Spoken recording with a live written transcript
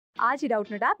आज ही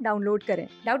Doubtnut app download करें।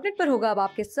 Doubtnut पर होगा अब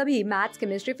आपके सभी मैथ्स,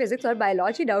 केमिस्ट्री, फिजिक्स और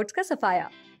बायोलॉजी डाउट्स का सफाया।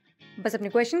 बस अपने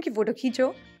क्वेश्चन की फोटो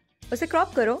खींचो, उसे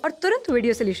क्रॉप करो और तुरंत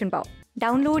वीडियो सोल्यूशन पाओ।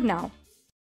 Download now.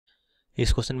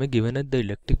 इस क्वेश्चन में गिवन है the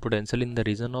electric potential in the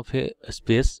reason of A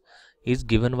space is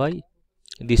given by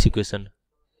this equation,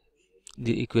 the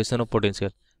equation of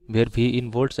potential where v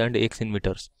in volts and x in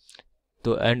metres.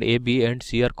 तो and A B and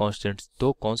C R constants.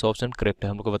 तो कौन सा option correct है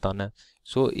हम लोग को बताना है।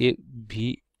 सो ए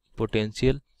भी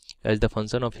potential as the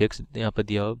function of x यहाँ पे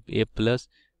दिया हो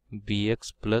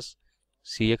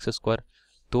A+Bx+Cx²।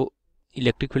 तो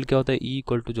इलेक्ट्रिक फील्ड क्या होता है, E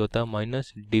इक्वल टू जो होता है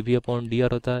माइनस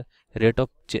dV/dr होता है, rate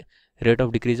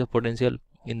of decrease of potential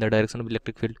in the direction of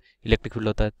electric field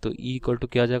होता है। तो E इक्वल टू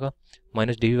क्या आ जाएगा,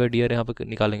 माइनस dV/dr यहाँ पे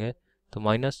निकालेंगे तो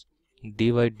माइनस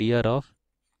d/dr ऑफ,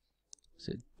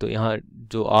 तो यहाँ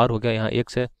जो r हो गया यहाँ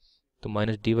x है तो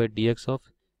माइनस d/dx ऑफ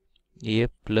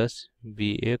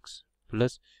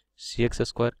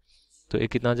A+Bx+Cx²। तो ये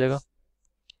कितना आ जाएगा,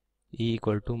 E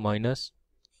equal to minus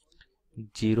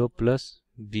 0 +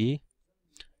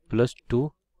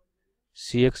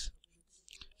 B+2Cx।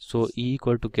 So E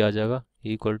equal to क्या आ जाएगा, E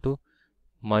equal to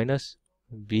minus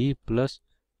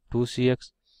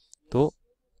B+2Cx। तो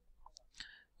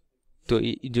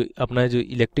जो अपना जो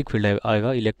इलेक्ट्रिक फील्ड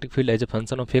आएगा, electric field as a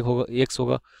function of x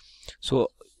होगा। सो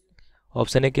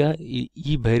ऑप्शन है क्या,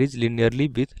 E varies linearly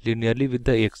with the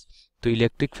x। तो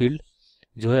इलेक्ट्रिक फील्ड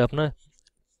जो है अपना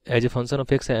as a function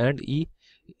of x है एंड E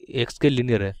x के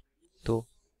लिनियर है। तो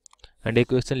एंड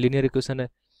इक्वेशन लिनियर इक्वेशन है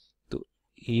तो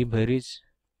E वेरीज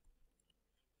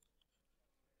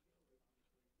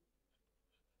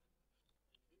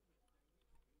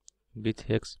विथ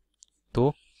x।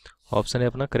 तो ऑप्शन है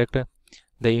अपना करेक्ट है।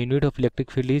 The unit of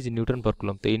electric field is Newton पर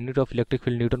कूलम। तो unit of electric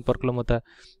field Newton पर कूलम होता है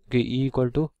कि E इक्वल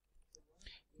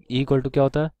टू क्या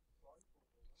होता है,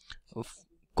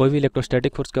 कोई भी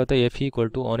इलेक्ट्रोस्टैटिक फोर्स क्या होता है, F equal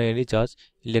to on any charge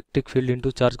electric field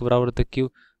into charge के बराबर होता है Q।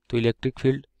 तो इलेक्ट्रिक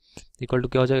फील्ड इक्वल टू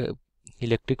क्या हो जाएगा,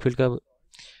 इलेक्ट्रिक फील्ड का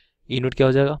यूनिट क्या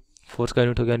हो जाएगा, फोर्स का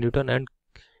यूनिट हो गया न्यूटन एंड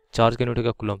चार्ज का यूनिट हो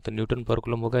गया कूलम। तो न्यूटन पर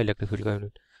कूलम होगा इलेक्ट्रिक फील्ड का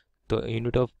यूनिट। तो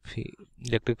unit of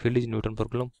electric field is Newton पर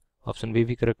कूलम। ऑप्शन बी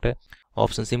भी करेक्ट है।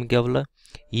 ऑप्शन सी में क्या बोला,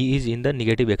 E is in the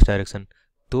negative x direction.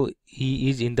 तो E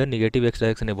is in the negative x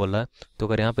direction ये बोल रहा है। तो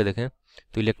अगर यहाँ पे देखें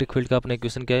तो इलेक्ट्रिक फील्ड का अपना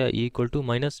इक्वेशन क्या है, E equal to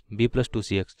minus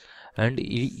B+2Cx। And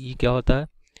E क्या होता है,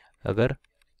 अगर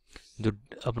जो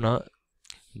अपना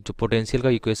जो पोटेंशियल का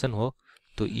इक्वेशन हो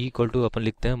तो E इक्वल टू अपन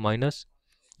लिखते हैं minus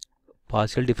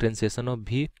partial differentiation of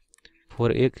V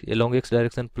for एक along x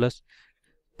direction plus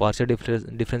partial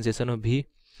differentiation of V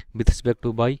with respect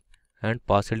to y and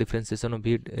partial differentiation of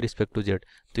V respect to z।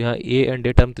 तो यहाँ a and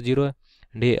a term तो zero है,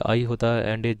 and a i होता है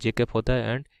and a j cap होता है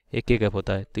and a k cap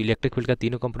होता है। तो इलेक्ट्रिक फील्ड का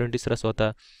तीनों कंपोनेंट इस तरह से होता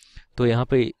है। तो यहाँ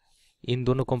पे इन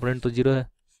दोनों कंपोनेंट तो जीरो है,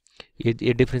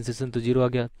 ये डिफरेंशिएशन तो जीरो आ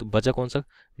गया। तो बचा कौन सा,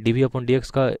 dV/dx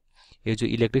का ये जो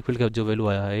इलेक्ट्रिक फील्ड का जो वैल्यू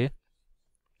आया है ये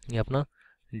अपना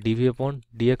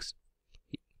dV/dx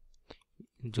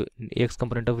जो x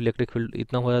component of electric field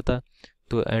इतना हो जाता है।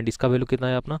 तो एंड इसका वैल्यू कितना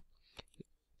है अपना,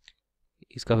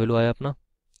 इसका वैल्यू आया अपना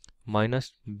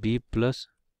माइनस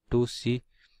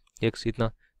B+2Cx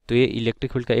इतना। तो ये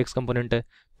इलेक्ट्रिक फील्ड का x कंपोनेंट है।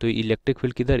 तो इलेक्ट्रिक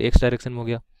फील्ड किधर x डायरेक्शन में हो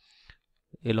गया,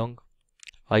 एलोंग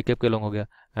आई कैप के एलोंग हो गया।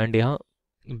 एंड यहाँ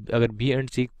अगर B and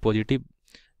C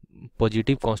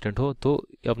positive constant हो तो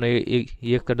अपना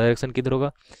ये का डायरेक्शन किधर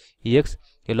होगा, x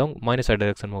एलोंग माइनस आई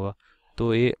डायरेक्शन में होगा।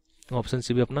 तो ये ऑप्शन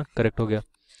सी भी अपना करेक्ट हो गया।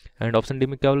 एंड ऑप्शन डी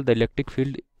में क्या बोला, the electric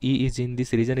field E is in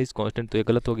this reason is constant. तो ये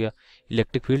गलत हो गया,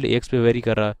 इलेक्ट्रिक फील्ड x पे वेरी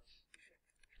कर रहा है,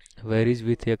 वेरीज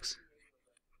विथ x।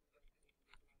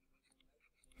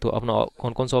 तो अपना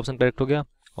कौन कौन सा ऑप्शन करेक्ट हो गया,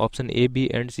 ऑप्शन ए बी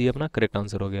एंड सी अपना करेक्ट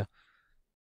आंसर हो गया।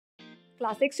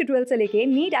 क्लास 6 से 12 से लेके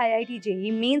नीट, IIT,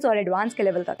 JEE मेंस और एडवांस के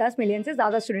लेवल तक 10 मिलियन से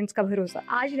ज्यादा स्टूडेंट्स का भरोसा।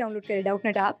 आज ही डाउनलोड करें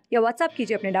डाउटनेट ऐप या व्हाट्सएप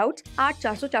कीजिए अपने डाउट्स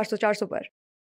 8400 400 400 पर।